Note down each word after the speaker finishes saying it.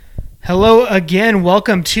Hello again.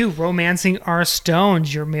 Welcome to Romancing Our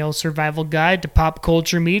Stones, your male survival guide to pop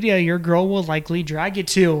culture media your girl will likely drag you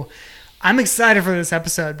to. I'm excited for this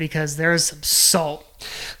episode because there's some salt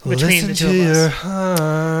between the two of us.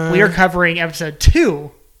 Heart. We are covering episode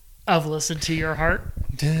 2 of Listen to Your Heart.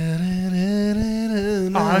 Oh,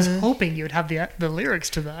 I was hoping you would have the lyrics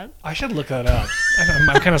to that. I should look that up.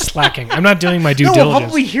 I'm kind of slacking. I'm not doing my due We'll diligence.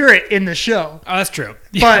 probably hear it in the show. Oh, that's true.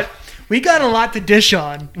 But we got a lot to dish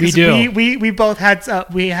on. We do. We both had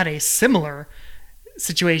we had a similar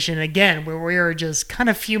situation again where we were just kind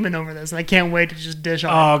of fuming over this, and I can't wait to just dish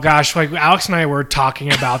on it. Oh gosh, like Alex and I were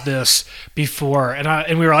talking about this before,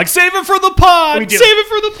 and we were like, save it for the pod. We do. Save it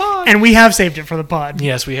for the pod. And we have saved it for the pod.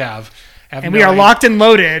 Yes, we have. And we are locked and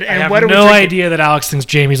loaded. And I have what are we no drinking? idea that Alex thinks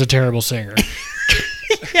Jamie's a terrible singer.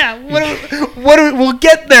 Yeah, we'll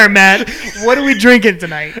get there, Matt. What are we drinking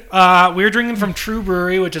tonight? We're drinking from True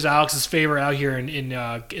Brewery, which is Alex's favorite out here in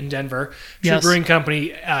Denver. True Yes. Brewing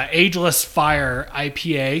Company, Ageless Fire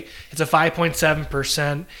IPA. It's a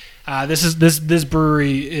 5.7%. This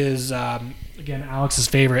brewery is again Alex's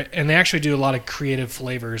favorite, and they actually do a lot of creative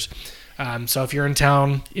flavors. So if you're in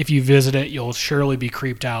town, if you visit it, you'll surely be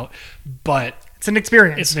creeped out. But It's an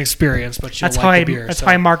experience. it's an experience. But you'll That's like the beer. That's so.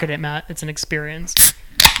 how I market it, Matt. It's an experience.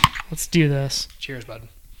 Let's do this. Cheers, bud.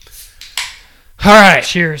 All right.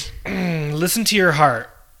 Cheers. Listen to your heart.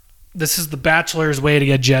 This is the Bachelor's way to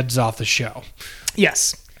get Jeds off the show.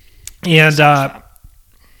 Yes. And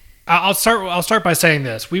I'll start by saying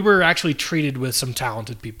this: we were actually treated with some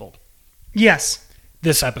talented people Yes.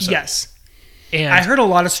 this episode. Yes. and I heard a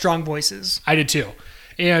lot of strong voices. I did too.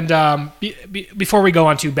 And before we go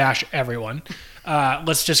on to bash everyone,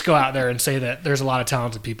 let's just go out there and say that there's a lot of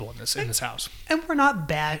talented people in this house. And we're not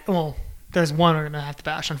bad. Well, there's one we're going to have to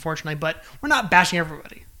bash, unfortunately, but we're not bashing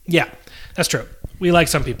everybody. Yeah, that's true. We like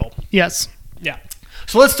some people. Yes. Yeah.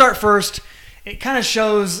 So let's start first. It kind of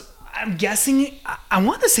shows, I'm guessing, I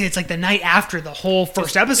want to say it's like the night after the whole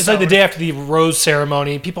first episode. It's like the day after the rose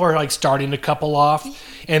ceremony. People are like starting to couple off,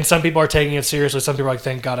 and some people are taking it seriously. Some people are like,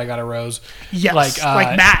 "Thank God I got a rose." Yes.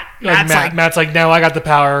 like Matt. Matt's like, "Now I got the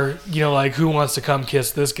power." You know, like who wants to come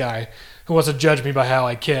kiss this guy? Who wants to judge me by how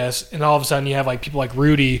I kiss? And all of a sudden, you have like people like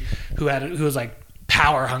Rudy, who was like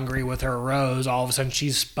power hungry with her rose. All of a sudden,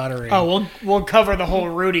 she's sputtering. Oh, we'll cover the whole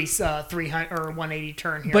Rudy's 300 or 180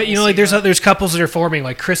 turn here. But you know, like there's couples that are forming,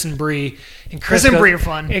 like Chris and Bree, and Chris and Bree are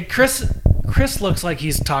fun. And Chris looks like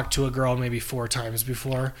he's talked to a girl maybe 4 times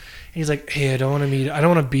before. And he's like, "Hey, I don't want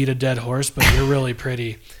to beat a dead horse, but you're really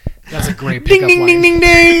pretty." That's a great pickup ding, line. ding,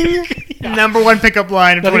 ding, ding. Number one pickup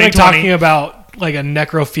line of Nothing like 2020. talking about like a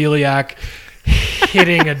necrophiliac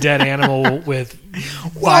hitting a dead animal with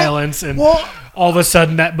violence, and all of a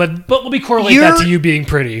sudden but let me correlate that to you being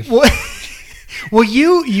pretty. Well,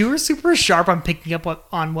 you were super sharp on picking up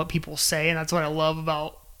on what people say, and that's what I love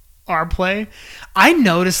about our play. I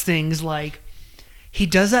notice things like he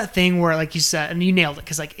does that thing where, like you said, and you nailed it,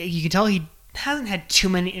 because like you can tell he hasn't had too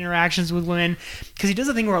many interactions with women, because he does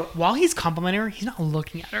the thing where while he's complimenting her, he's not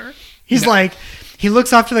looking at her. He's like, he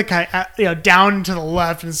looks off to the guy, down to the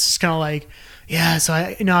left, and it's just kind of like, yeah, so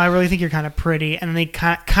I really think you're kind of pretty. And then he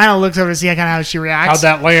kind of looks over to see kind of how she reacts.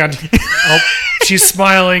 How'd that land? Oh, she's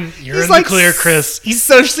smiling. You're He's in like, the clear, Chris. He's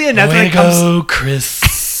socially inept when it Go,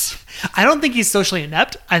 Chris. I don't think he's socially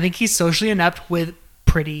inept. I think he's socially inept with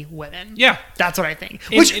pretty women. Yeah. That's what I think.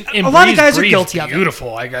 Which And a lot of guys are Bree's guilty of it.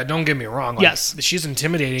 beautiful. Don't get me wrong. Like, Yes. She's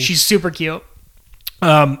intimidating. She's super cute.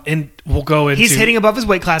 And we'll go into... He's hitting above his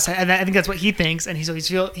weight class, and I think that's what he thinks. And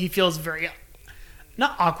he feels very,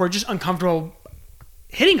 not awkward, just uncomfortable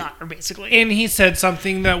hitting on her, basically. And he said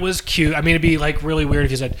something that was cute. I mean, it'd be like really weird if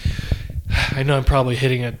he said, "I know I'm probably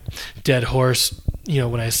hitting a dead horse,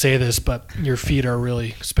 when I say this, but your feet are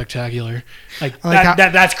really spectacular."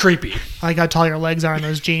 That's creepy. I like how tall your legs are in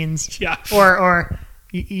those jeans. Yeah. Or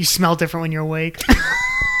you smell different when you're awake.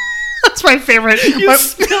 That's my favorite. You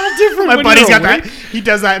smell different My when buddy's you're got awake. that. He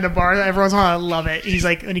does that in the bar. Everyone's on. I love it. He's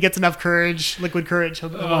like, when he gets enough courage, liquid courage, he'll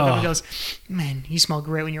walk up and goes, "Man, you smell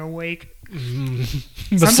great when you're awake."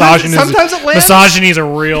 Misogyny sometimes it lands. Misogyny is a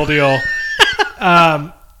real deal.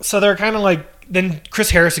 So they're kind of like... Then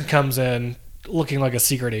Chris Harrison comes in looking like a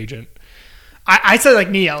secret agent. I said like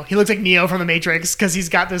Neo. He looks like Neo from The Matrix because he's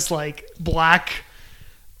got this like black,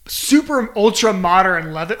 super ultra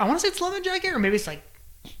modern leather. I want to say it's leather jacket, or maybe it's like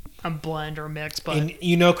a blend or a mix. But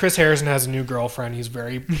And Chris Harrison has a new girlfriend. He's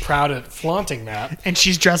very proud of flaunting that. and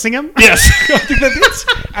she's dressing him. Yes,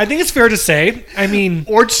 I think it's fair to say. I mean,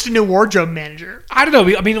 Or just a new wardrobe manager. I don't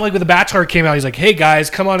know. I mean, like when The Bachelor came out, he's like, "Hey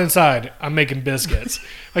guys, come on inside. I'm making biscuits."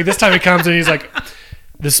 Like this time he comes in, he's like,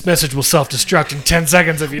 "This message will self-destruct in 10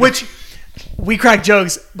 seconds if you." Which we crack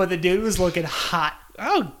jokes, but the dude was looking hot.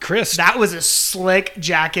 Oh, Chris. That was a slick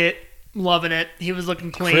jacket. Loving it. He was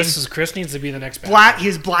looking clean. Chris needs to be the next black.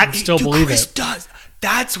 He's black. I still believe Chris it. does.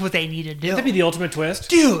 That's what they need to do. That'd be the ultimate twist.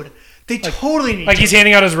 Dude, they totally need Like to. he's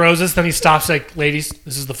handing out his roses, then he stops like, ladies,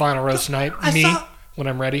 this is the final rose tonight. When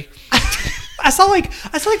I'm ready. I saw like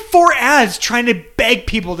 4 ads trying to beg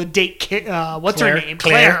people to date what's her name?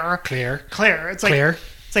 Claire. It's like Claire.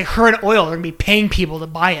 It's like her and Oil. They're gonna be paying people to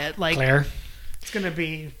buy it. Like Claire. It's gonna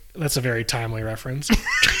be. That's a very timely reference.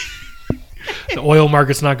 The oil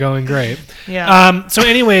market's not going great. Yeah. So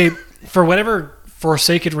anyway, for whatever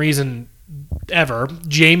forsaken reason ever,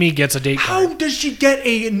 Jamie gets a date card. How does she get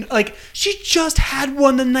she just had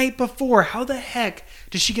one the night before. How the heck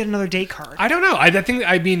does she get another date card? I don't know. I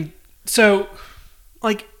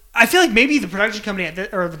feel like maybe the production company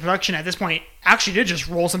or the production at this point actually did just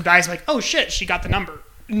roll some dice like, oh shit, she got the number.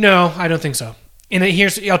 No, I don't think so. And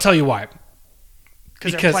I'll tell you why.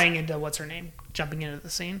 Because they're playing into what's her name, jumping into the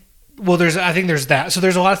scene. Well, I think there's that. So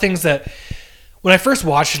there's a lot of things that when I first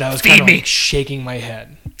watched it, I was kind of like shaking my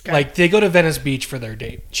head. Okay. Like they go to Venice Beach for their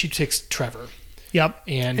date. She takes Trevor. Yep.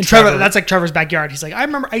 And Trevor, that's like Trevor's backyard. He's like, I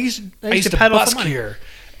remember I used to pedal busk here.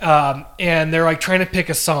 And they're like trying to pick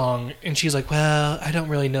a song, and she's like, "Well, I don't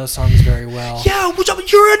really know songs very well." Yeah,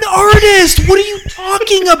 you're an artist. What are you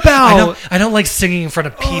talking about? I don't like singing in front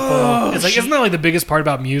of people. It's like, isn't that like the biggest part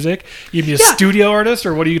about music? You'd be a studio artist,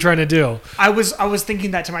 or what are you trying to do? I was thinking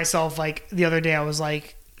that to myself like the other day. I was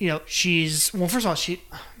like, first of all,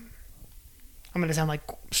 I'm gonna sound like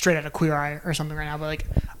straight out of Queer Eye or something right now, but like,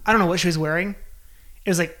 I don't know what she was wearing. It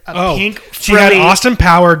was like a pink. She had Austin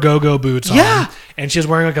Power go-go boots on. Yeah. And she was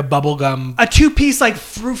wearing like a bubble gum. A 2-piece like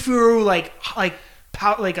frou-frou like a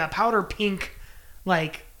powder pink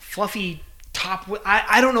like fluffy top.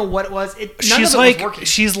 I don't know what it was. None of it was working.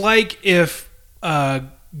 She's like if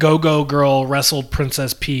Go-Go Girl wrestled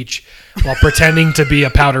Princess Peach while pretending to be a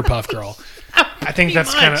Powder Puff Girl. I think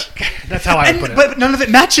that's how I would put it. But none of it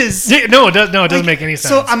matches. No, it doesn't make any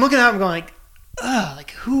sense. So I'm looking at it, I'm going like, ugh, like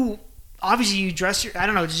who? Obviously, you dress I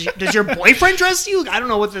don't know. Does your boyfriend dress you? I don't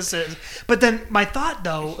know what this is. But then my thought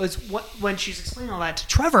though is when she's explaining all that to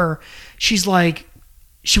Trevor, she's like,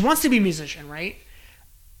 she wants to be a musician, right?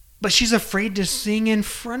 But she's afraid to sing in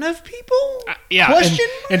front of people. Yeah.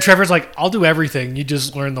 And Trevor's like, I'll do everything. You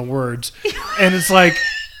just learn the words. And it's like,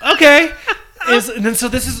 okay. And then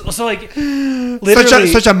this is like literally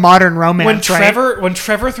such a modern romance. When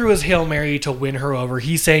Trevor threw his Hail Mary to win her over,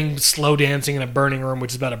 he sang "Slow Dancing in a Burning Room,"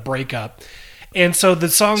 which is about a breakup. And so the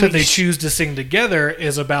song that they choose to sing together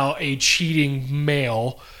is about a cheating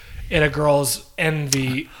male and a girl's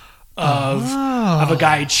envy of a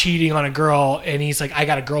guy cheating on a girl, and he's like, I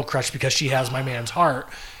got a girl crush because she has my man's heart.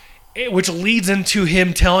 Which leads into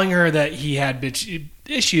him telling her that he had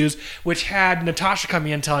issues, which had Natasha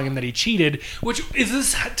coming in telling him that he cheated, which is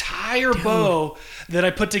this entire bow that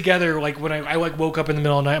I put together. Like when I like woke up in the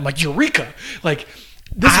middle of the night, I'm like, Eureka! Like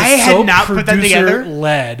this is so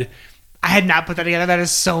producer-led. I had not put that together. That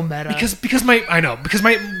is so meta. Because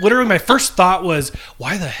my first thought was,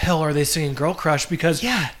 why the hell are they singing Girl Crush? Because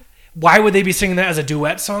why would they be singing that as a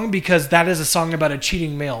duet song? Because that is a song about a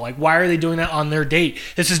cheating male. Like, why are they doing that on their date?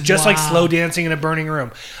 This is just like Slow Dancing in a Burning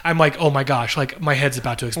Room. I'm like, oh my gosh, like my head's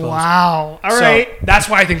about to explode. Wow. All right. That's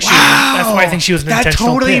why I think she was an intentional pick. That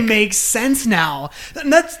totally makes sense now.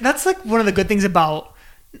 And that's like one of the good things about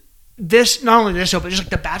this, not only this show, but just like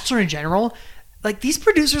The Bachelor in general. Like these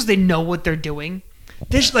producers, they know what they're doing.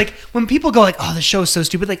 This like when people go like, "Oh, the show is so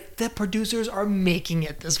stupid," like the producers are making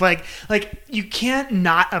it this way. Like you can't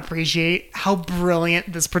not appreciate how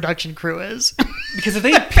brilliant this production crew is. Because if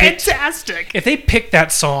they fantastic, if they picked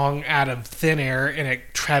that song out of thin air and it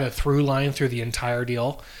had a through line through the entire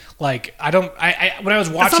deal, like when I was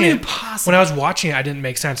watching it, I didn't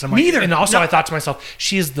make sense. I'm like, neither. And also, I thought to myself,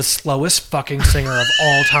 she is the slowest fucking singer of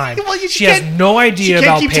all time. She has no idea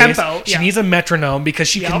about pace. Tempo. She needs a metronome because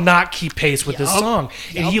she cannot keep pace with this song.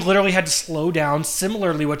 And he literally had to slow down,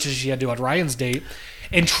 similarly what she had to do on Ryan's date.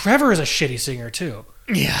 And Trevor is a shitty singer too.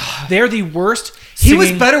 Yeah, they're the worst. He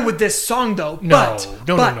was better with this song though. No.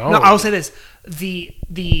 I will say this: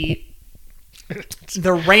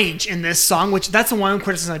 the range in this song, which that's the one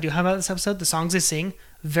criticism I do have about this episode, the songs they sing,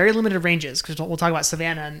 very limited ranges, because we'll talk about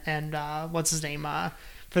Savannah and what's his name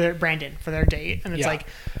Brandon for their date, and it's like,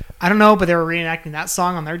 I don't know, but they were reenacting that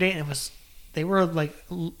song on their date, and they were like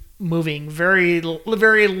moving very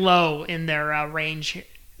very low in their range.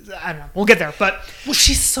 I don't know. We'll get there, but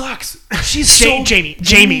she sucks. She's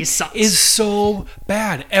Jamie sucks. Is so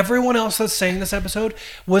bad. Everyone else that sang this episode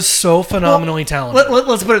was so phenomenally talented.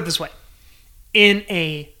 Let's put it this way. In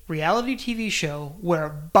a reality TV show where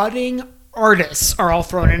budding artists are all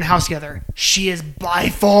thrown in a house together, she is by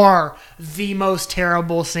far the most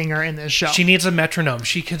terrible singer in this show. She needs a metronome.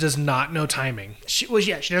 She does not know timing. She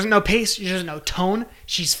doesn't know pace. She doesn't know tone.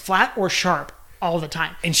 She's flat or sharp all the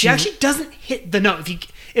time. And she actually doesn't hit the note.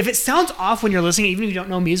 If it sounds off when you're listening, even if you don't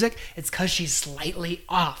know music, it's because she's slightly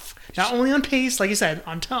off. Not only on pace, like you said,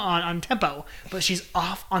 on tempo, but she's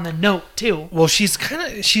off on the note too. Well,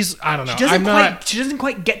 I don't know. She doesn't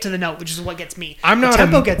quite get to the note, which is what gets me. The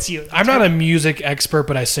tempo gets you. I'm not a music expert,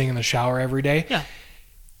 but I sing in the shower every day. Yeah.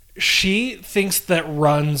 She thinks that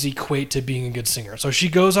runs equate to being a good singer. So she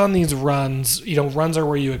goes on these runs. Runs are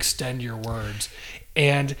where you extend your words.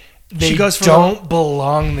 And they don't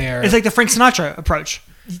belong there. It's like the Frank Sinatra approach.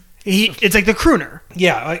 It's like the crooner.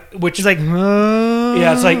 Yeah, which is like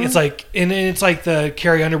it's like the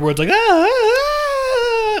Carrie Underwood's like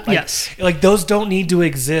yes, like those don't need to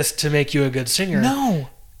exist to make you a good singer. No,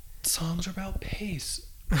 songs are about pace.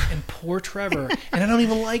 And poor Trevor, and I don't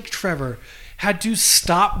even like Trevor, had to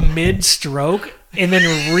stop mid-stroke and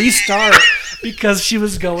then restart because she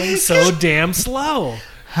was going so damn slow.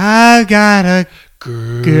 I got a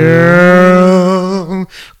girl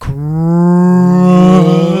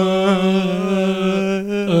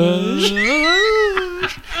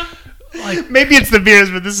like maybe it's the beers,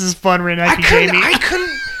 but this is fun reenacting Jamie. I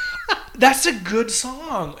couldn't. That's a good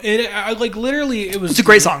song. Literally, it was. It's a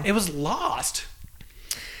great song. It was lost.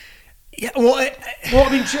 Yeah, well, I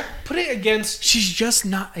mean, put it against. She's just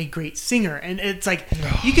not a great singer, and it's like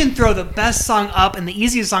you can throw the best song up and the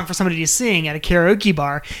easiest song for somebody to sing at a karaoke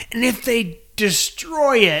bar, and if they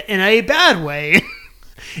destroy it in a bad way,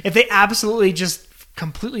 if they absolutely just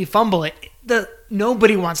completely fumble it,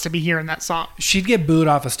 nobody wants to be hearing that song. She'd get booed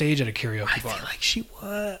off a stage at a karaoke bar. I feel like she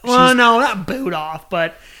would. Well, no, not booed off,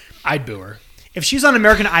 but I'd boo her. If she's on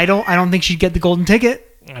American Idol, I don't think she'd get the golden ticket.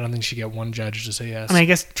 I don't think she'd get one judge to say yes. I mean, I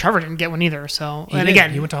guess Trevor didn't get one either. So, he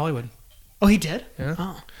went to Hollywood. Oh, he did? Yeah.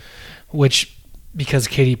 Oh. Because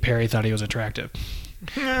Katy Perry thought he was attractive.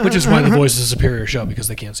 Which is why The Voice is a superior show, because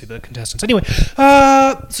they can't see the contestants. Anyway,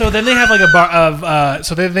 so then they have like a bar of,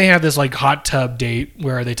 so then they have this like hot tub date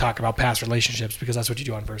where they talk about past relationships, because that's what you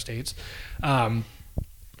do on first dates. And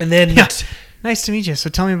then... Yeah. Nice to meet you. So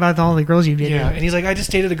tell me about all the girls you dated. Yeah, and he's like, I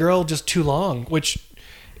just dated a girl just too long, which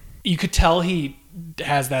you could tell he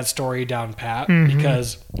has that story down pat,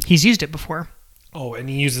 because... He's used it before. Oh, and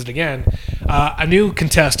he uses it again. A new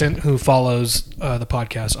contestant who follows the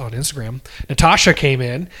podcast on Instagram, Natasha, came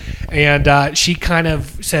in, and she kind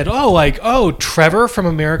of said, Trevor from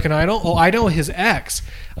American Idol. Oh, I know his ex.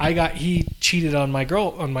 He cheated on my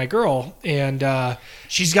girl, and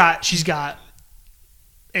she's got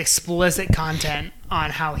explicit content on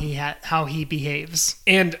how he behaves.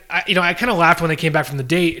 And I kind of laughed when they came back from the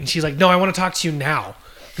date, and she's like, "No, I want to talk to you now."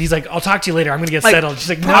 He's like, "I'll talk to you later. I'm going to get settled." She's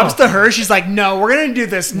like, props no. to her. She's like, "No, we're going to do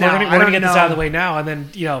this now. We're going to get this out of the way now." And then,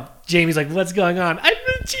 Jamie's like, "What's going on?" I've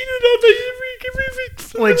been cheated on by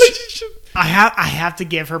every relationship. I have to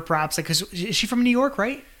give her props, because is she from New York,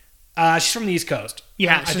 right? She's from the East Coast.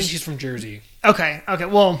 Yeah, I think she's from Jersey. Okay.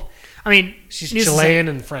 Well, I mean, she's Chilean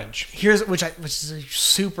and French. Which is a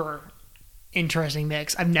super interesting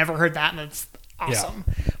mix. I've never heard that, and it's awesome.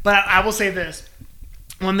 Yeah. But I will say this.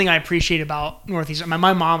 One thing I appreciate about Northeast,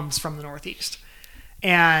 my mom's from the Northeast,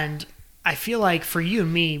 and I feel like for you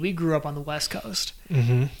and me, we grew up on the West Coast,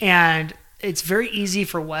 and it's very easy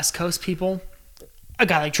for West Coast people, a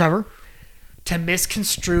guy like Trevor, to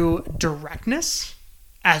misconstrue directness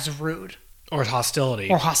as rude or hostility.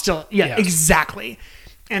 Yeah, exactly.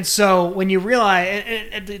 And so when you realize,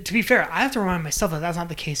 and to be fair, I have to remind myself that that's not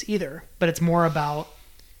the case either. But it's more about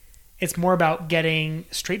getting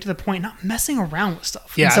straight to the point, not messing around with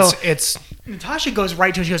stuff. Yeah, and so it's Natasha goes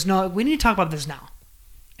right to it. She goes, "No, we need to talk about this now."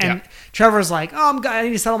 And Trevor's like, "Oh, I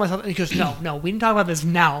need to settle myself." And he goes, "No, we need to talk about this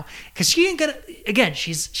now," because she didn't get it. Again,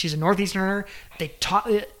 she's a Northeasterner.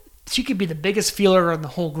 She could be the biggest feeler in the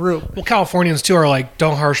whole group. Well, Californians too are like,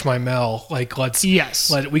 "Don't harsh my Mel. Like,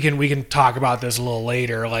 we can talk about this a little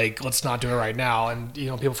later. Like, let's not do it right now." And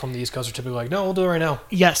people from the East Coast are typically like, "No, we'll do it right now."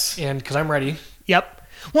 Yes, and because I'm ready. Yep.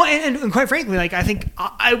 Well, and quite frankly, like I think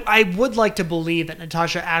I would like to believe that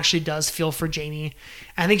Natasha actually does feel for Jamie.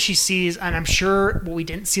 I think she sees, and I'm sure what we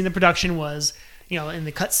didn't see in the production was, in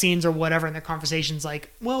the cut scenes or whatever in the conversations,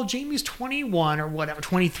 like, well, Jamie's 21 or whatever,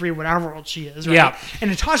 23, whatever old she is, right? Yeah.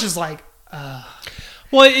 And Natasha's like,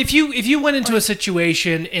 Well, if you went into a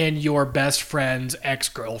situation and your best friend's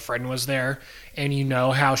ex-girlfriend was there, and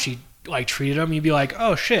how she like treated him, you'd be like,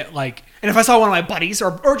 oh shit, like. And if I saw one of my buddies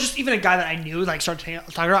or just even a guy that I knew like start talking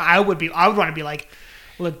about, I would want to be like,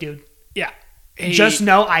 look, dude. Yeah. just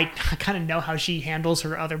know I kind of know how she handles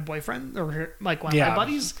her other boyfriend or her, like one of my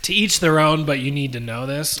buddies. To each their own, but you need to know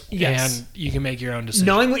this, Yes. and you can make your own decision.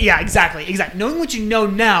 Knowing what, exactly. Knowing what you know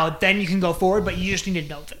now, then you can go forward, but you just need to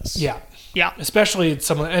know this. Yeah. Yeah. Especially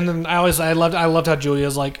someone, and then I loved how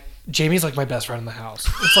Julia's like, Jamie's like my best friend in the house.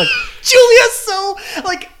 It's like Julia's so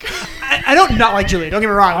like I don't not like Julia. Don't get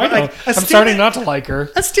me wrong. I But know. like I'm starting not to like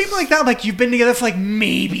her. A statement like that, like you've been together for like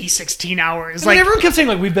maybe 16 hours. I mean, Like everyone kept saying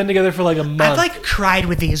like we've been together for like a month. I've like cried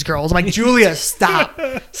with these girls. I'm like, Julia, stop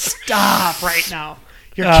right now.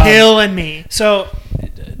 You're killing me. So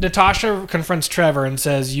Natasha confronts Trevor and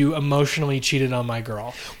says, "You emotionally cheated on my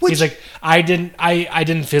girl." He's like, I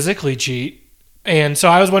didn't physically cheat. And so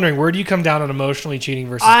I was wondering, where do you come down on emotionally cheating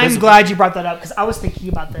versus I'm glad you brought that up because I was thinking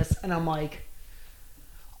about this and I'm like,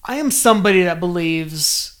 I am somebody that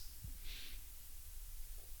believes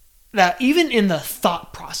that even in the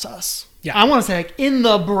thought process, I want to say like in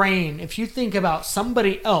the brain, if you think about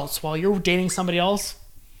somebody else while you're dating somebody else,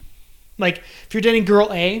 like if you're dating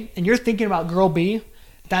girl A and you're thinking about girl B,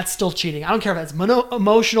 that's still cheating. I don't care if that's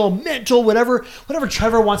emotional, mental, whatever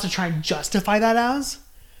Trevor wants to try and justify that as.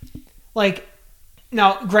 Like,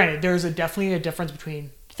 now, granted, there's definitely a difference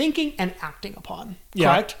between thinking and acting upon,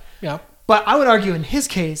 correct? Yeah. But I would argue in his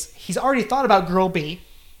case, he's already thought about girl B,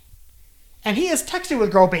 and he has texted with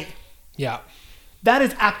girl B. Yeah. That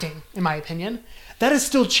is acting, in my opinion. That is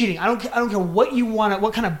still cheating. I don't care what you want,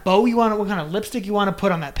 what kind of bow you want, what kind of lipstick you want to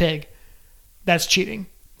put on that pig. That's cheating.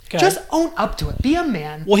 Okay. Just own up to it. Be a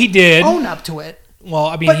man. Well, he did. Own up to it. Well,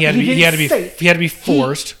 I mean, he had to be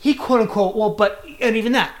forced. He quote unquote. Well, but and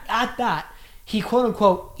even that at that. He quote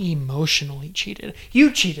unquote emotionally cheated.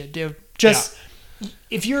 You cheated, dude. Just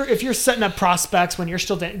if you're setting up prospects when you're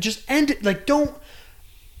still dating, just end it. Like don't.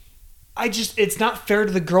 It's not fair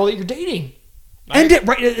to the girl that you're dating. End it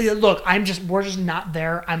right. Look, we're just not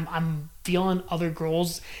there. I'm feeling other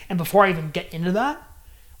girls, and before I even get into that,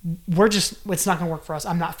 it's not gonna work for us.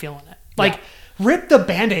 I'm not feeling it. Like rip the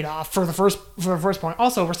Band-Aid off for the first point.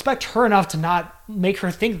 Also respect her enough to not make her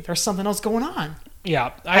think that there's something else going on.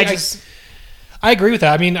 Yeah, I agree with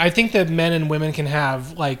that. I mean, I think that men and women can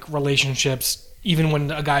have like relationships even when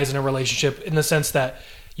a guy's in a relationship in the sense that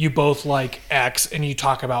you both like X and you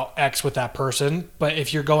talk about X with that person. But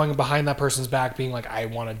if you're going behind that person's back being like, I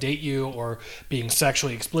want to date you, or being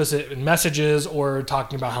sexually explicit in messages, or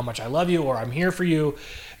talking about how much I love you or I'm here for you,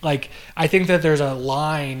 like I think that there's a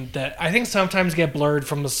line that I think sometimes get blurred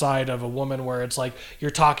from the side of a woman where it's like you're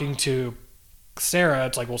talking to Sarah.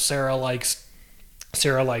 It's like, well, Sarah likes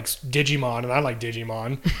Digimon and I like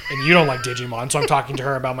Digimon and you don't like Digimon, so I'm talking to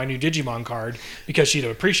her about my new Digimon card because she'd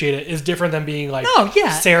appreciate it, is different than being like,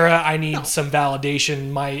 Sarah, I need some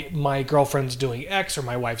validation, my girlfriend's doing X or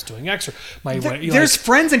my wife's doing X or there's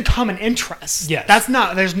friends in common interests. Yes.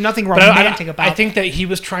 There's nothing romantic about it. I think that he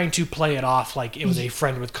was trying to play it off like it was a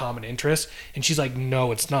friend with common interests, and she's like,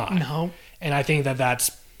 no, it's not. No. And I think that that's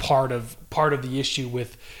part of the issue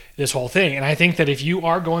with this whole thing. And I think that if you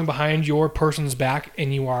are going behind your person's back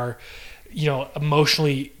and you are,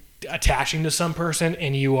 emotionally attaching to some person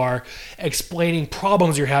and you are explaining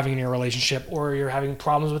problems you're having in your relationship, or you're having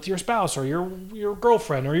problems with your spouse or your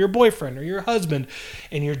girlfriend or your boyfriend or your husband,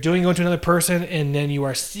 and you're going to another person and then you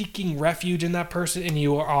are seeking refuge in that person and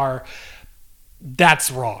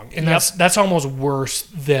that's wrong. And that's almost worse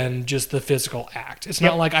than just the physical act. It's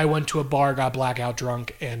not like I went to a bar, got blackout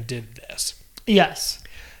drunk and did this. Yes.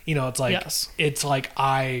 It's like it's like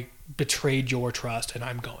I betrayed your trust and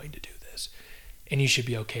I'm going to do this, and you should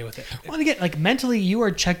be okay with it. Well, and again, like mentally, you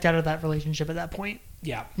are checked out of that relationship at that point.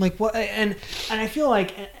 Yeah. Like what? And I feel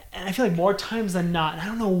like more times than not, I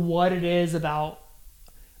don't know what it is about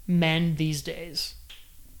men these days,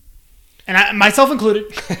 and myself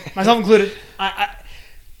included. I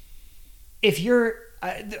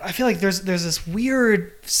feel like there's this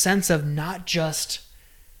weird sense of not just.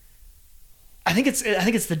 I think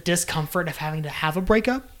it's the discomfort of having to have a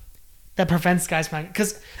breakup that prevents guys from,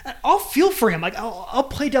 because I'll feel for him. Like I'll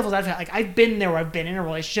play devil's advocate. Like I've been there where I've been in a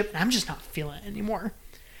relationship and I'm just not feeling it anymore,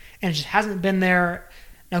 and it just hasn't been there.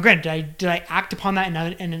 Now, granted, did I act upon that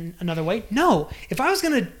in another way? No. If I was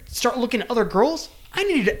gonna start looking at other girls, I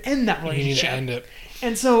needed to end that relationship. You need to end it.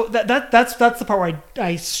 And so that's the part where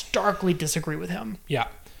I starkly disagree with him. Yeah.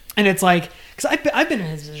 And it's like, because I've been in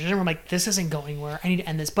his position where I'm like, this isn't going where I need to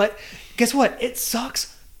end this. But guess what? It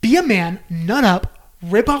sucks. Be a man, nut up,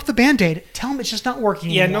 rip off the Band-Aid, tell him it's just not working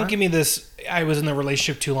anymore. Yeah, don't give me this, I was in the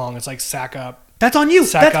relationship too long. It's like sack up. That's on you.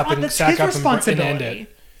 That's his responsibility. And end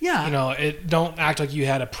it. Yeah. Don't act like you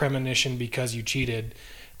had a premonition because you cheated.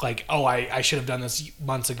 Like, oh, I should have done this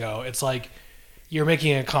months ago. It's like you're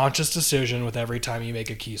making a conscious decision with every time you make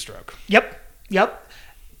a keystroke. Yep. Yep.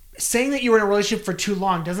 Saying that you were in a relationship for too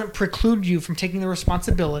long doesn't preclude you from taking the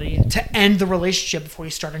responsibility to end the relationship before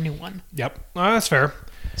you start a new one. Yep. Well, that's fair.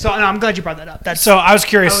 So I'm glad you brought that up. So I was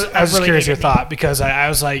curious. I was really curious your hated thought because I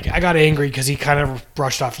was like, I got angry because he kind of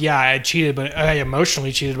brushed off. Yeah, I cheated, but I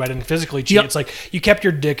emotionally cheated, but I didn't physically cheat. Yep. It's like you kept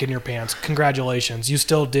your dick in your pants. Congratulations, you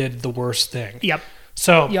still did the worst thing. Yep.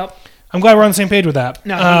 So Yep. I'm glad we're on the same page with that.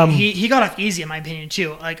 No, he got off easy in my opinion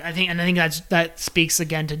too. Like I think that speaks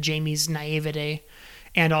again to Jamie's naivete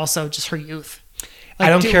and also just her youth. I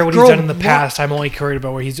don't care what girl, he's done in the past. I'm only worried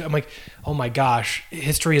about where I'm like, oh my gosh,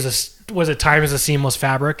 history time is a seamless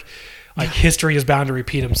fabric. Like history is bound to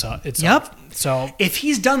repeat himself. Yep. So if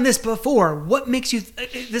he's done this before, what makes you?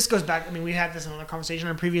 This goes back. I mean, we had this in another conversation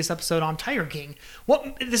in a previous episode on Tiger King.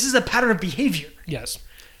 This is a pattern of behavior. Yes.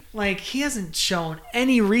 Like he hasn't shown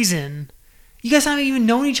any reason. You guys haven't even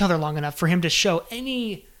known each other long enough for him to show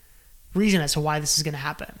any reason as to why this is going to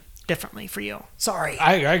happen differently for you. Sorry.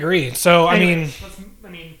 I agree. So Anyway,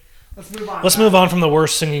 let's move on. Let's move on from the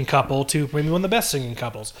worst singing couple to maybe one of the best singing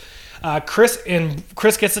couples. Chris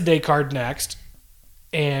gets a date card next,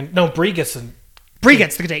 and no, Bree gets the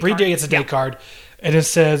date card, and it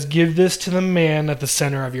says, "Give this to the man at the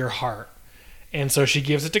center of your heart." And so she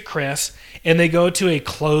gives it to Chris, and they go to a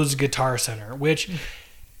closed Guitar Center, which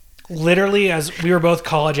literally, as we were both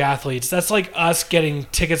college athletes, that's like us getting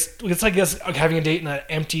tickets. It's like us having a date in an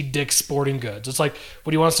empty Dick's Sporting Goods. It's like,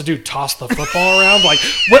 what do you want us to do? Toss the football around? Like,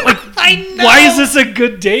 what? Like, I know. why is this a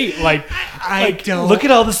good date? Like, I don't. Look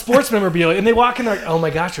at all the sports memorabilia, and they walk in, they're like, oh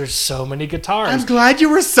my gosh, there's so many guitars. I'm glad you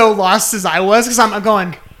were so lost as I was because I'm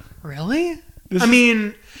going, really?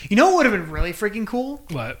 You know what would have been really freaking cool?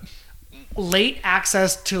 What? Late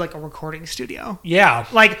access to like a recording studio. Yeah.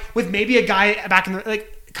 Like with maybe a guy back in the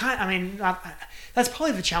that's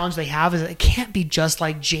probably the challenge they have is it can't be just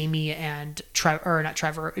like Jamie and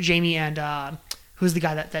Jamie and who's the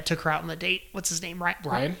guy that took her out on the date? What's his name?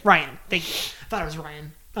 Ryan. Thank you. I thought it was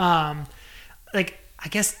Ryan. Like I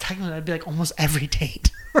guess technically that'd be like almost every date,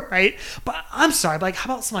 right? But I'm sorry, but like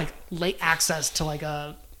how about some like late access to like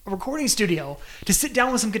a recording studio to sit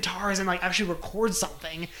down with some guitars and like actually record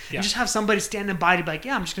something and just have somebody standing by to be like,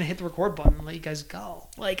 yeah, I'm just gonna hit the record button and let you guys go.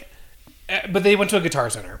 Like, but they went to a Guitar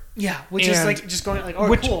Center. yeah, which is like just going like,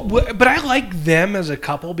 oh, cool. But I like them as a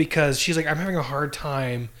couple because she's like, I'm having a hard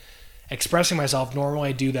time expressing myself. Normally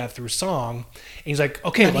I do that through song. And he's like,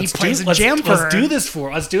 okay, let's do this.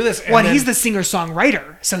 Let's do this. And he's the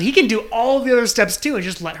singer-songwriter, so he can do all the other steps too and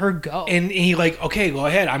just let her go. And he like, okay, go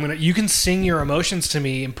ahead. You can sing your emotions to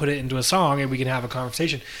me and put it into a song and we can have a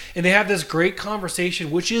conversation. And they have this great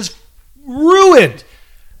conversation, which is ruined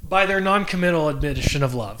by their non-committal admission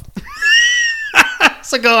of love.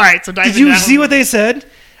 So go, all right. So did you see what they said?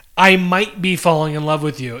 I might be falling in love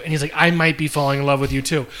with you. And he's like, I might be falling in love with you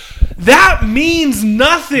too. That means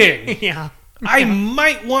nothing. Yeah. I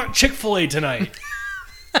might want Chick-fil-A tonight.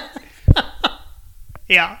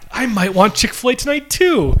 Yeah. I might want Chick-fil-A tonight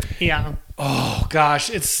too. Yeah. Oh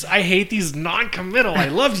gosh, I hate these non-committal I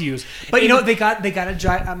love yous. But you know they got to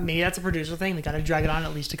drag. Maybe that's a producer thing. They got to drag it on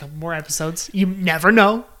at least a couple more episodes. You never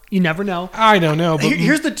know. I don't know. But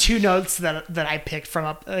Here's the two notes that I picked from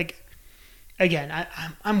up. Like, again,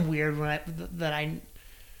 I'm weird when I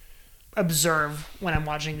observe when I'm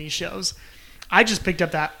watching these shows. I just picked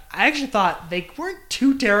up that I actually thought they weren't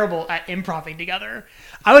too terrible at improvising together.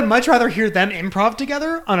 I would much rather hear them improv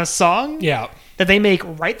together on a song that they make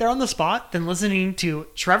right there on the spot than listening to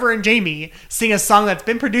Trevor and Jamie sing a song that's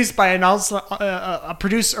been produced by a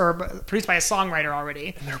producer or produced by a songwriter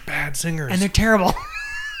already. And they're bad singers. And they're terrible.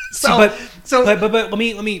 But let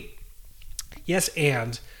me yes,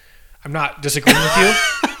 and I'm not disagreeing with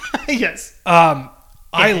you. Yes. I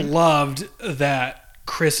loved that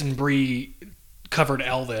Chris and Bree covered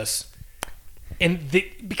Elvis, and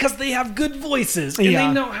because they have good voices and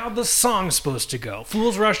they know how the song's supposed to go.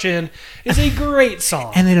 Fools Rush In is a great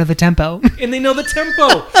song, and they know the tempo.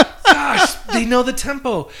 Gosh, they know the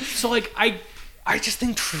tempo. So like, I just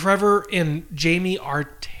think Trevor and Jamie are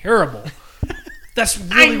terrible. That's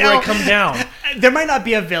really where I come down. There might not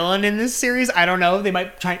be a villain in this series. I don't know. The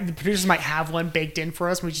producers might have one baked in for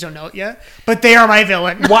us. We just don't know it yet. But they are my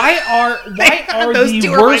villain. Why are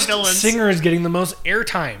the worst singers getting the most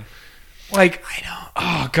airtime? Like, I know.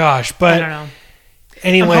 Oh gosh, but I don't know.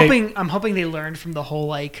 Anyway, I'm hoping they learned from the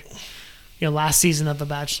whole last season of The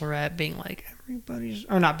Bachelorette being like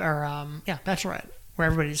Bachelorette, where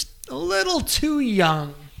everybody's a little too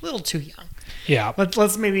young. Yeah.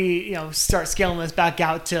 Let's maybe start scaling this back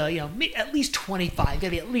out to at least 25.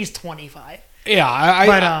 Maybe at least 25. Yeah,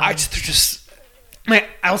 I just.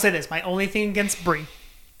 I'll say this: my only thing against Brie,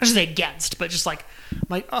 I shouldn't say against, but just like,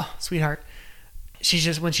 oh, sweetheart, she's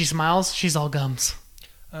just when she smiles, she's all gums.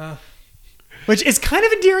 Uh, Which is kind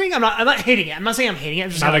of endearing. I'm not hating it. I'm not saying I'm hating it. I'm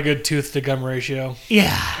just not like, a good tooth to gum ratio,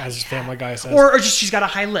 yeah. as Family Guy says. Or just she's got a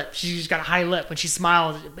high lip. She's got a high lip. When she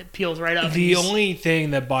smiles, it peels right up. The only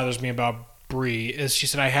thing that bothers me about Brie is she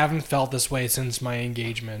said, I haven't felt this way since my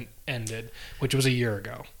engagement ended, which was a year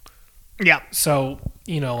ago. Yeah. So,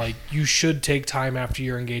 like, you should take time after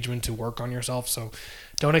your engagement to work on yourself. So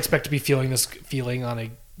don't expect to be feeling this feeling on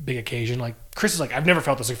a big occasion. Like, Chris is like, I've never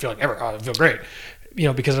felt this feeling ever. Oh, I feel great.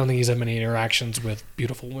 Because I don't think he's had many interactions with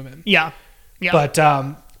beautiful women. Yeah. Yeah. But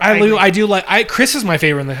I do like Chris is my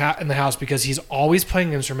favorite in the house because he's always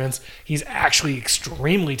playing instruments. He's actually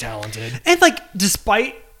extremely talented. And like,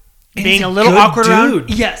 despite And being he's a little good awkward around,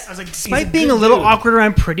 dude. yes, I was like, despite He's a being good a little dude. awkward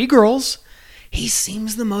around pretty girls, he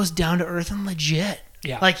seems the most down to earth and legit.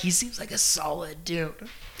 Yeah. Like he seems like a solid dude.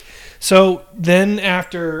 So then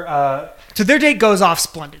after So their date goes off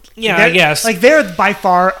splendidly. Yeah, They're- I guess. Like they're by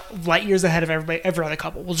far light years ahead of every other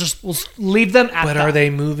couple. We'll leave them at but that. are they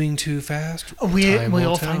moving too fast? We'll Time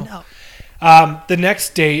will find tell. out. The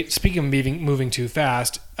next date, speaking of moving too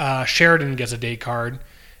fast, Sheridan gets a date card,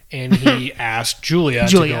 and he asked Julia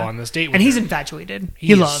to go on this date with and he's her. infatuated.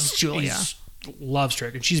 He loves Julia. Loves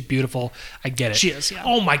Trick, and she's beautiful. I get it. She is, yeah.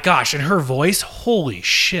 Oh my gosh, and her voice, holy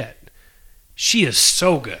shit. She is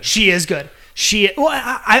so good. She is good.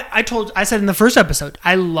 I said in the first episode,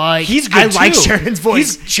 I like too. Sheridan's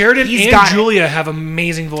voice. Sheridan He's and got it. Julia have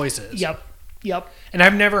amazing voices. Yep. And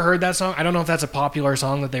I've never heard that song. I don't know if that's a popular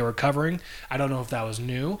song that they were covering. I don't know if that was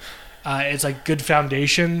new. It's like Good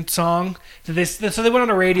Foundation song. So they went on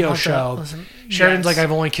a radio show. Listen. Sheridan's Yes. like,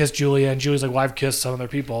 I've only kissed Julia, and Julia's like, well, I've kissed some other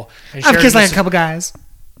people. And I've kissed like a just- couple guys.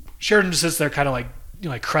 Sheridan just sits there, kind of like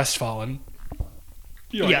like crestfallen, like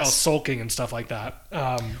Yes. all sulking and stuff like that.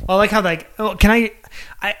 Well, I like how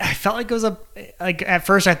I felt like it was like at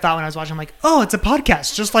first I thought when I was watching, I'm like, oh, it's a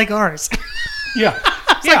podcast just like ours. Yeah,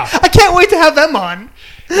 yeah. I can't wait to have them on.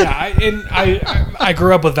 Yeah, I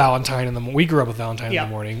grew up with Valentine we grew up with Valentine Yeah. in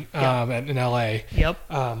the morning Yeah. in L.A. Yep.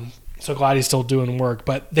 So glad he's still doing work,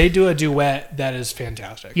 but they do a duet that is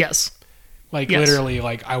fantastic. Yes. Like Yes. literally,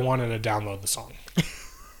 like I wanted to download the song.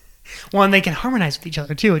 Well, and they can harmonize with each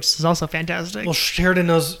other too, which is also fantastic. Well, Sheridan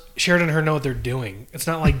and her know what they're doing. It's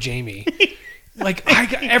not like Jamie. Like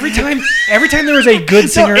every time there was a good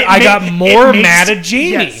singer, it I ma- got it more makes- mad at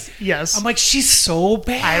Jamie. Yes. I'm like, she's so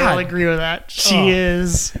bad. I will agree with that. Oh.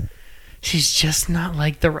 She's just not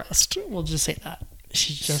like the rest. We'll just say that.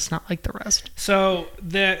 She's just not like the rest. So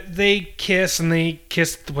they kiss and they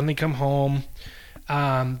kiss when they come home.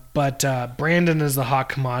 But Brandon is the hot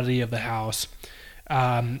commodity of the house.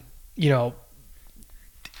 And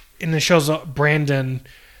it shows Brandon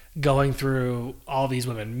going through all these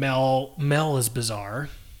women. Mel is bizarre.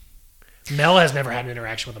 Mel has never had an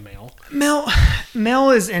interaction with a male.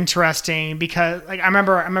 Mel is interesting because like I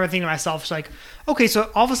remember thinking to myself, it's like, okay,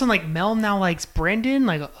 so all of a sudden like Mel now likes Brandon,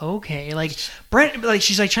 like okay, like Brandon, like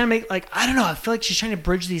she's like trying to make like I don't know, I feel like she's trying to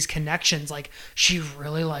bridge these connections. Like she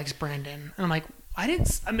really likes Brandon, and I'm like,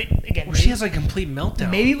 again, She has like a complete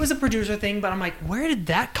meltdown. maybe it was a producer thing, but I'm like, where did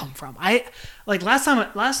that come from? I like last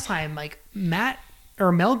time like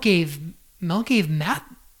Mel gave Matt.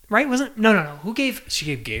 Right? Wasn't no. Who gave She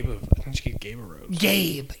gave Gabe I think she gave Gabe a rose.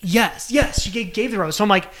 Gabe? Yes. She gave Gabe the rose. So I'm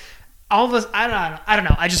like, all of us. I don't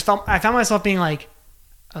know. I found myself being like,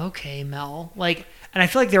 okay, Mel. Like, and I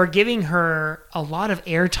feel like they were giving her a lot of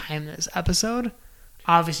airtime this episode,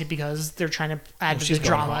 obviously because they're trying to add to she's the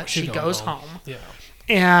going drama. home. She's She going goes home. home.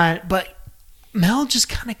 Yeah. But Mel just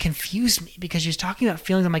kind of confused me because she was talking about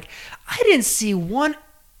feelings. I'm like, I didn't see one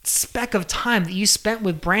speck of time that you spent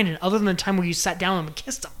with Brandon other than the time where you sat down with him and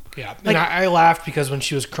kissed him. Yeah. Like- And I laughed because when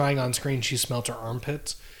she was crying on screen, she smelt her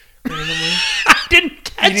armpits. Randomly. I didn't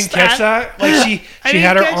catch You didn't catch that? Like she I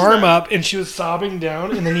had her didn't catch arm that. up and she was sobbing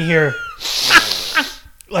down, and then you hear,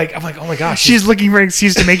 like, I'm like, oh my gosh, She's looking for an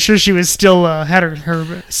excuse to make sure she was still had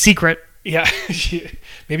her secret. yeah.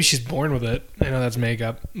 Maybe she's born with it. I know that's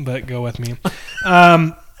makeup, but go with me.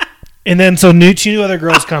 And then so two new other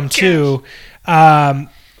girls come too.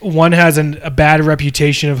 One has a bad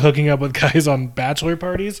reputation of hooking up with guys on bachelor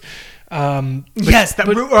parties. Yes, that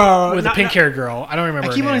with not- the pink-haired girl. I don't remember. I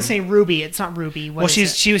her keep name. wanting to say Ruby. It's not Ruby. What Well, is it?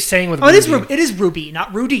 she was saying with Oh, it is Ruby. Ruby. It is Ruby,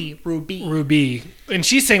 not Rudy. Ruby. Ruby, and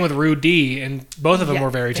she's saying with Rudy, and both of them Yeah, were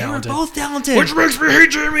very they talented. were both talented. Which makes me hate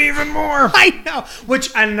Jamie even more. I know.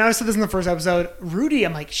 Which I know I said this in the first episode. Rudy,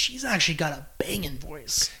 I'm like, she's actually got a banging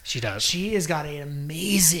voice. She does. She has got an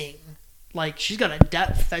amazing, like, she's got a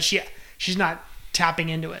depth that she's not tapping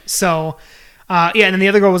into it. So, Yeah, and then the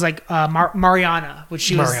other girl was like Mariana, which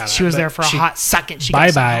she Mariana, was but there for a hot second. She got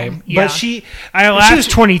Bye sent bye. home. Yeah. But I laughed. She was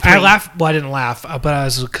 23. I laughed. Well, I didn't laugh, but I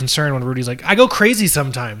was concerned when Rudy's like, "I go crazy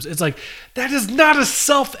sometimes." It's like that is not a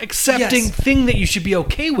self-accepting Yes. thing that you should be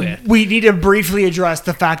okay with. We need to briefly address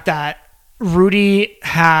the fact that Rudy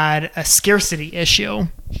had a scarcity issue,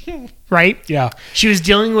 right? Yeah. She was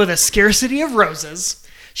dealing with a scarcity of roses.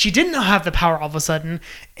 She didn't have the power all of a sudden.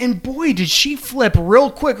 And boy, did she flip real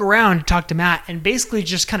quick around to talk to Matt and basically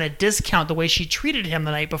just kind of discount the way she treated him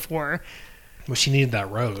the night before. Well, she needed that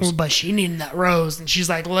rose. But she needed that rose. And she's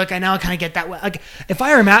like, look, I now kind of get that way. Like, if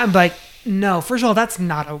I were Matt, I'd be like, no, first of all, that's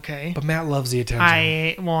not okay. But Matt loves the attention.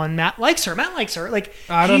 And Matt likes her. Matt likes her. Like,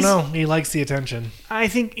 I don't know. He likes the attention. I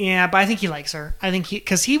think he likes her. I think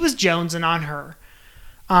because he was jonesing on her.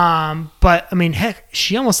 But I mean, heck,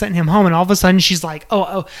 she almost sent him home, and all of a sudden she's like,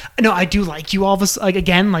 "Oh, no, I do like you." All of a sudden, like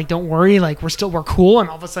again, like don't worry, like we're cool. And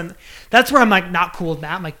all of a sudden, that's where I'm like not cool with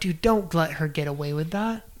Matt. I'm like, dude, don't let her get away with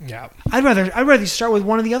that. Yeah. I'd rather you start with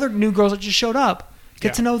one of the other new girls that just showed up.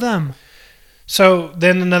 Get to know them. So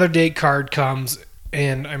then another date card comes,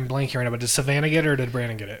 and I'm blanking right now. But did Savannah get it or did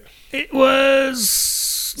Brandon get it? It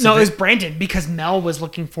was it was Brandon because Mel was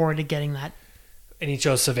looking forward to getting that. And he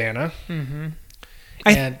chose Savannah. Mm-hmm.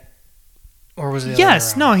 Or was it?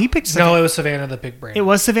 Yes. No, he picked Savannah. No, it was Savannah that picked Brandon. It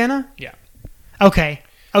was Savannah? Yeah. Okay.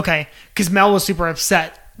 Because Mel was super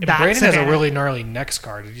upset. Brandon Savannah has a really gnarly next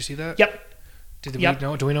card. Did you see that? Yep. Do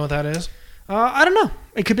we know what that is? I don't know.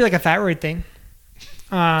 It could be like a thyroid thing.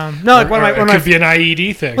 It could be an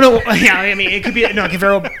IED thing. No, yeah, I mean, it could be. No, it could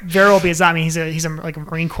very well be a I mean, he's a like a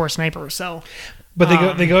Marine Corps sniper. So,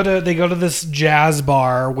 but they go to this jazz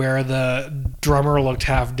bar where the drummer looked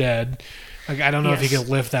half dead. Like I don't know if he could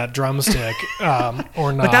lift that drumstick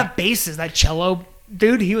or not. But that cello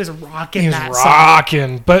dude, he was rocking. He was that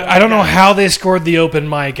rocking. song. But I don't know how they scored the open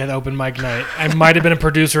mic at open mic night. I might have been a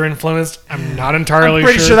producer influenced. I'm not entirely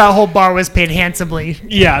Pretty sure that whole bar was paid handsomely.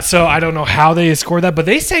 Yeah, so I don't know how they scored that, but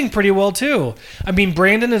they sang pretty well too. I mean,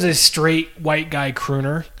 Brandon is a straight white guy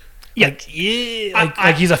crooner. Yeah,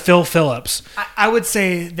 like he's a Phil Phillips. I would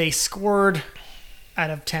say they scored out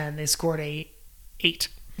of 10. They scored a 8.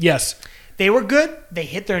 Yes. They were good. They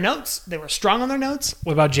hit their notes. They were strong on their notes.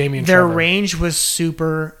 What about Jamie and Their Trevor? range was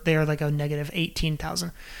super. They were like a negative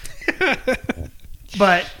 18,000.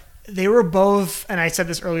 But they were both, and I said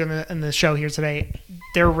this earlier in the show here today,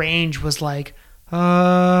 their range was like, and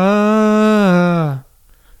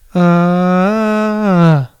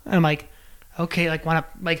I'm like, okay, like, why not?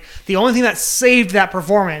 Like, the only thing that saved that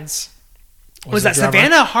performance was that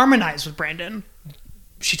Savannah harmonized with Brandon.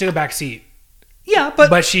 She took a back seat. Yeah,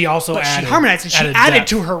 but she also added, she harmonized and she added depth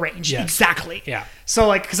to her range. Yes. Exactly. Yeah. So,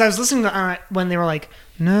 like, because I was listening to when they were like,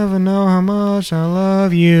 never know how much I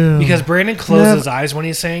love you. Because Brandon closed his eyes when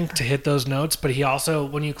he's sang to hit those notes, but he also,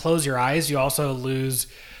 when you close your eyes, you also lose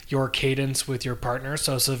your cadence with your partner.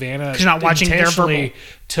 So Savannah you're not watching intentionally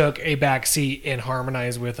took a back seat and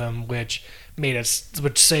harmonized with him, which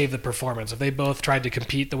saved the performance. If they both tried to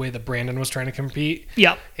compete the way that Brandon was trying to compete,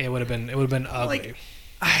 yep, it would have been ugly.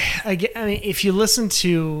 Like, I mean, if you listen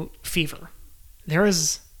to Fever, there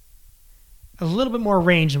is a little bit more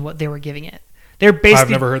range in what they were giving it. They're basically. I've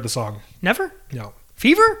never heard the song. Never? No.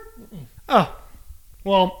 Fever? Oh,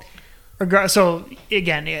 well. So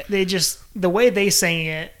again, they just the way they sang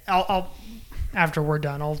it. I'll after we're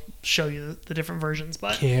done, I'll show you the different versions.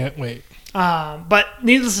 But can't wait. But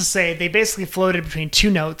needless to say, they basically floated between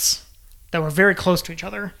two notes that were very close to each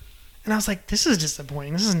other. And I was like, this is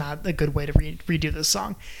disappointing. This is not a good way to redo this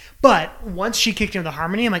song. But once she kicked into the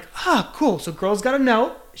harmony, I'm like, cool. So girl's got a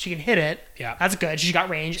note. She can hit it. Yeah. That's good. She's got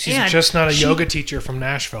range. She's just not a yoga teacher from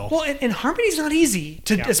Nashville. Well, and harmony's not easy,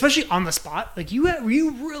 especially on the spot. Like, you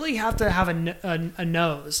really have to have a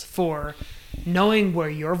nose for knowing where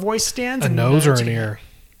your voice stands. A nose or an ear?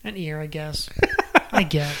 An ear, I guess. I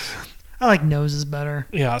I like noses better.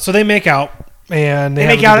 Yeah, so they make out. And they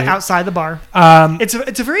make out outside the bar. It's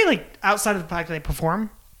a very, like, outside of the fact that they perform,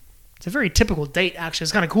 it's a very typical date, actually.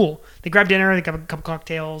 It's kind of cool. They grab dinner, they grab a couple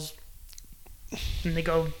cocktails, and they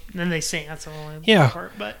go, and then they sing. That's the only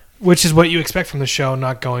part. But which is what you expect from the show,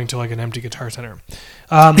 not going to, like, an empty Guitar Center.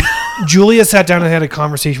 Julia sat down and had a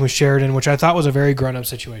conversation with Sheridan, which I thought was a very grown-up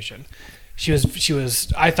situation.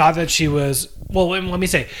 I thought that she was, well, let me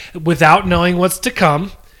say, without knowing what's to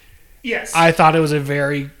come, yes, I thought it was a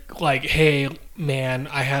very, like, hey, man,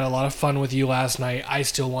 I had a lot of fun with you last night. I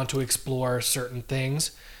still want to explore certain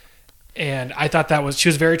things. And I thought she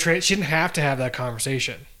was very, she didn't have to have that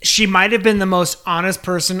conversation. She might have been the most honest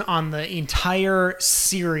person on the entire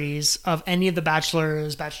series of any of the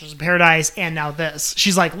Bachelors, Bachelors of Paradise, and now this.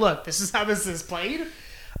 She's like, look, this is how this is played.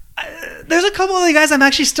 There's a couple of the guys I'm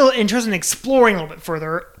actually still interested in exploring a little bit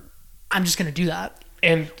further. I'm just going to do that.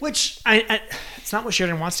 And Which, it's not what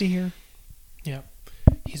Sheridan wants to hear. yeah,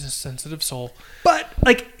 he's a sensitive soul. But,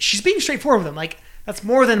 like, she's being straightforward with him. Like, that's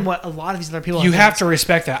more than what a lot of these other people You have to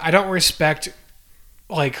respect that. I don't respect,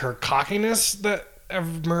 like, her cockiness that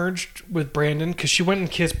emerged with Brandon, because she went and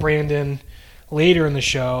kissed Brandon later in the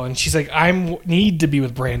show, and she's like, I need to be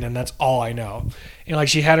with Brandon. That's all I know. And, like,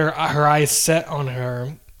 she had her eyes set on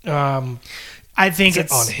her. I think Set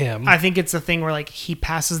it's on him. I think it's a thing where, like, he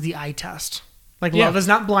passes the eye test. Like, Yeah. love is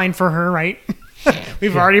not blind for her, right?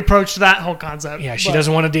 We've already approached that whole concept. Yeah, she But,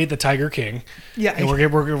 doesn't want to date the Tiger King. Yeah, And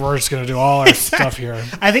we're just going to do all our stuff here.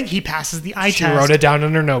 I think he passes the eye She test. wrote it down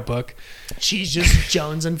in her notebook. She's just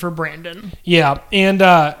jonesing for Brandon. Yeah, and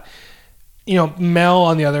Mel,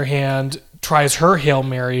 on the other hand, tries her Hail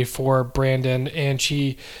Mary for Brandon, and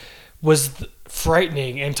she was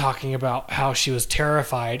frightening and talking about how she was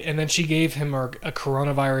terrified, and then she gave him a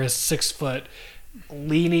coronavirus 6 foot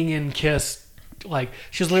leaning in kiss. Like,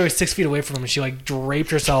 she was literally 6 feet away from him, and she, like, draped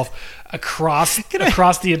herself across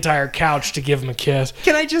the entire couch to give him a kiss.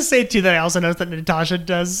 Can I just say too that I also noticed that Natasha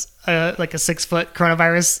does like a 6 foot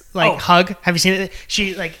coronavirus hug. Have you seen it?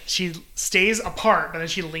 She stays apart, but then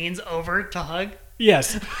she leans over to hug.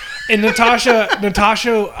 Yes, and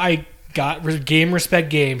Natasha, I got respect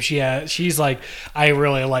game. She's like, I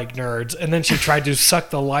really like nerds, and then she tried to suck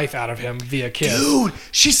the life out of him via kiss. Dude,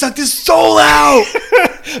 she sucked his soul out.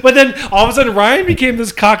 But then all of a sudden, Ryan became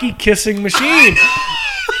this cocky kissing machine.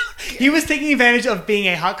 He was taking advantage of being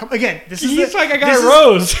a hot. Again, He's like, I got a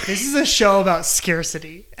rose. This is a show about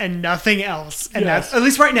scarcity and nothing else, and Yes. that's, at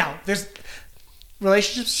least right now, there's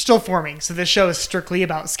relationships still forming. So this show is strictly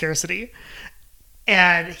about scarcity.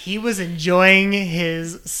 And he was enjoying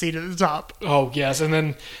his seat at the top. Oh yes, and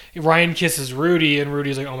then Ryan kisses Rudy, and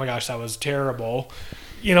Rudy's like, "Oh my gosh, that was terrible."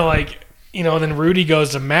 Then Rudy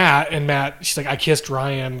goes to Matt, and Matt, she's like, "I kissed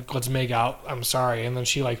Ryan. Let's make out. I'm sorry." And then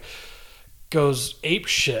she like goes ape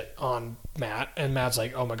shit on Matt, and Matt's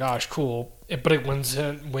like, "Oh my gosh, cool." But it wins.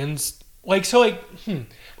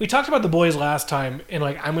 We talked about The Boys last time, and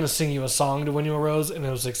like, I'm gonna sing you a song to win you a rose, and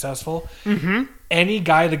it was successful. Mm-hmm. Any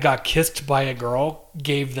guy that got kissed by a girl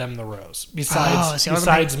gave them the rose.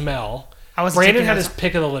 Besides Mel. Brandon had his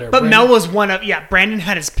pick of the litter. But Mel was one of, Brandon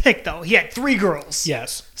had his pick though. He had 3 girls.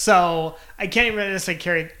 Yes. So I can't even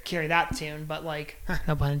necessarily carry that tune, but like,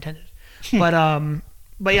 no pun intended.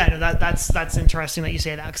 But yeah, no, that's interesting that you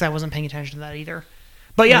say that, because I wasn't paying attention to that either.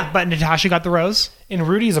 But yeah, but Natasha got the rose. And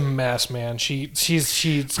Rudy's a mess, man. She's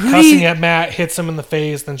cussing at Matt, hits him in the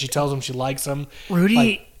face, then she tells him she likes him.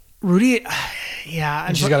 Rudy, yeah.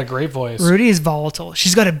 And she's got a great voice. Rudy is volatile.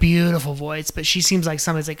 She's got a beautiful voice, but she seems like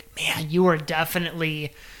somebody's like, man, you are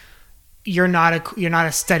definitely, you're not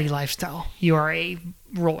a steady lifestyle. You are a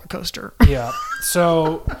roller coaster. Yeah.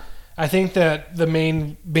 So I think that the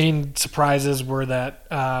main surprises were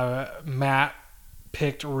that Matt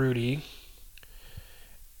picked Rudy,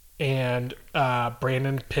 and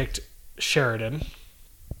Brandon picked Sheridan.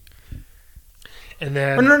 And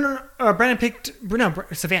then No. Brandon picked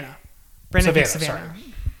Savannah. Brandon picked Savannah.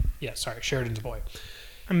 Sorry. Yeah, sorry. Sheridan's a boy.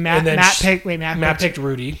 And Matt picked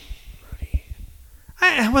Rudy.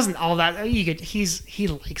 I wasn't all that. He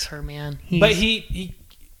likes her, man. But he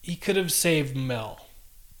could have saved Mel.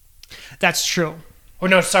 That's true. Oh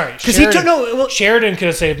no, sorry. Because Sheridan could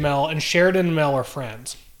have saved Mel, and Sheridan and Mel are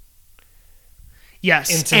friends.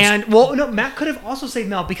 Yes, Matt could have also saved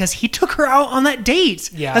Mel because he took her out on that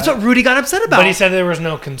date. Yeah, that's what Rudy got upset about. But he said there was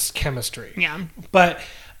no chemistry. Yeah, but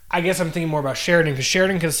I guess I'm thinking more about Sheridan, because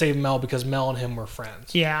Sheridan could have saved Mel because Mel and him were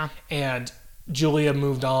friends. Yeah, and Julia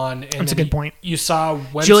moved on. And that's a good point. You saw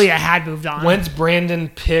Julia had moved on. Once Brandon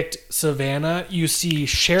picked Savannah, you see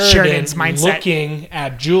Sheridan's mindset looking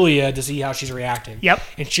at Julia to see how she's reacting. Yep,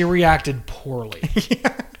 and she reacted poorly.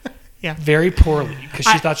 Yeah, very poorly,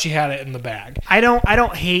 because she thought she had it in the bag. I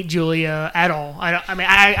don't hate Julia at all.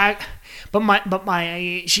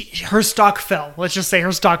 Her stock fell. Let's just say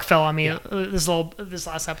her stock fell on me this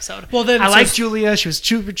last episode. Well, then I liked Julia. She was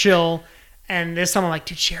super chill, and this time I'm like,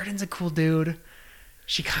 dude, Sheridan's a cool dude.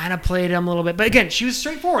 She kind of played him a little bit, but again, she was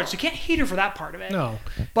straightforward, so you can't hate her for that part of it. No,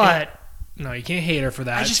 but no, you can't hate her for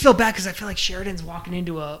that. I just feel bad because I feel like Sheridan's walking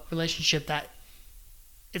into a relationship that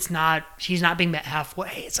she's not being met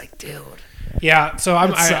halfway. It's like, dude. Yeah, so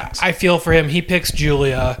I feel for him. He picks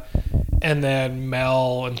Julia, and then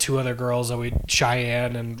Mel and 2 other girls that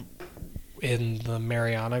Cheyenne and the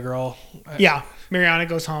Mariana girl. Yeah, Mariana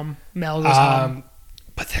goes home. Mel goes home.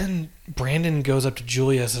 But then Brandon goes up to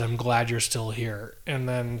Julia and says, "I'm glad you're still here." And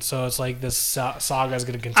then so it's like this saga is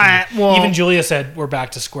going to continue. Even Julia said, "We're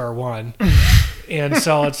back to square one." And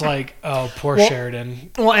so it's like, oh, poor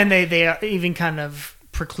Sheridan. Well, and they even kind of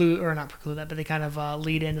not preclude that, but they kind of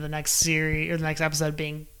lead into the next series or the next episode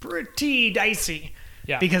being pretty dicey.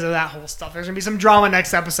 Yeah. Because of that whole stuff. There's going to be some drama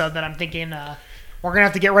next episode that I'm thinking we're going to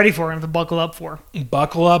have to get ready for and have to buckle up for.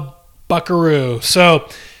 Buckle up, buckaroo. So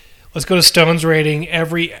let's go to Stones rating.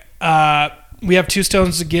 We have 2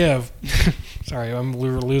 stones to give. Sorry, I'm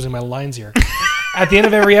losing my lines here. At the end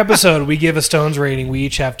of every episode, we give a Stones rating. We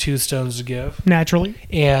each have 2 stones to give. Naturally.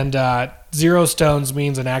 And 0 stones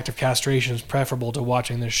means an act of castration is preferable to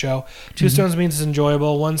watching this show. 2 stones means it's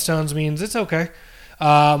enjoyable. 1 stones means it's okay.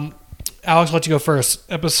 Alex, I'll let you go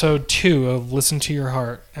first. Episode 2 of Listen to Your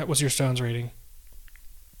Heart. What's your Stones rating?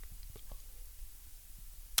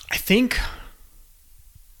 I think I'm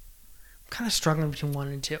kind of struggling between 1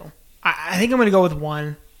 and 2. I think I'm going to go with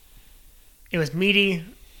 1. It was meaty.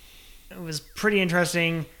 It was pretty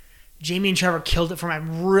interesting. Jamie and Trevor killed it for my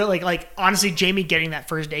really like honestly, Jamie getting that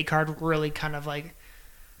first date card really kind of like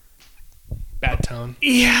Bad tone.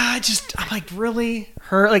 Yeah, I'm like, really?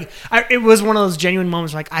 Her? Like, it was one of those genuine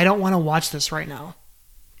moments like, I don't want to watch this right now.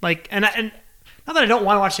 Like, and not that I don't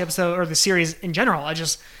want to watch the episode or the series in general. I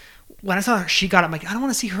just, when I saw she got it, I'm like, I don't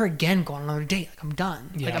want to see her again go on another date. Like, I'm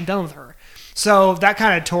done. Yeah. Like, I'm done with her. So that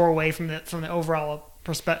kind of tore away from the overall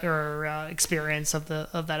perspective or experience of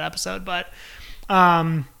that episode. But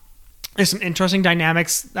there's some interesting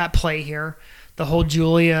dynamics at play here. The whole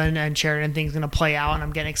Julia and Sheridan thing's going to play out, and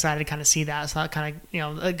I'm getting excited to kind of see that. So that kind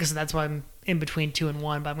of, because that's why I'm in between 2 and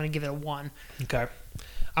 1, but I'm going to give it a 1. Okay.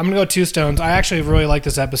 I'm going to go 2 stones. I actually really liked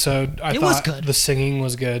this episode. I It thought was good. The singing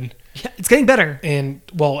was good. Yeah, it's getting better. And,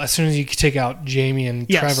 well, as soon as you take out Jamie and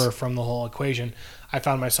Yes. Trevor from the whole equation, I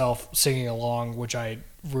found myself singing along, which I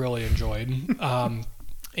really enjoyed.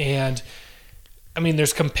 And, I mean,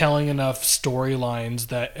 there's compelling enough storylines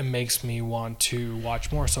that it makes me want to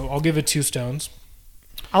watch more. So I'll give it 2 stones.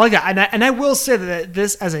 I like that. And I will say that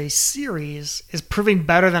this as a series is proving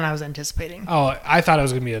better than I was anticipating. Oh, I thought it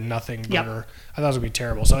was going to be a nothing burger. Yep. I thought it was going to be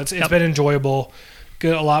terrible. So it's been enjoyable.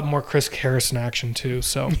 Good, a lot more Chris Harrison action too.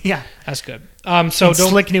 So Yeah. that's good. So And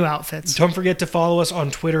slick new outfits. don't forget to follow us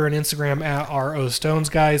on Twitter and Instagram at RO Stones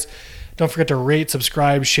Guys. Don't forget to rate,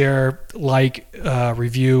 subscribe, share, like,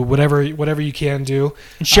 review, whatever you can do.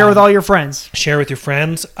 And share with all your friends. Share with your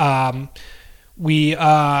friends.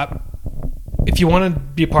 If you want to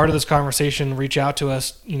be a part of this conversation, reach out to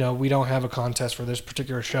us. We don't have a contest for this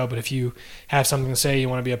particular show, but if you have something to say, you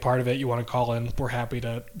want to be a part of it, you want to call in, we're happy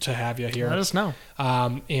to have you here. Let us know.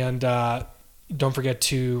 And don't forget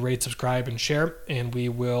to rate, subscribe, and share, and we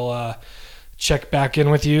will check back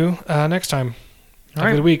in with you next time. Have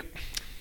a good week.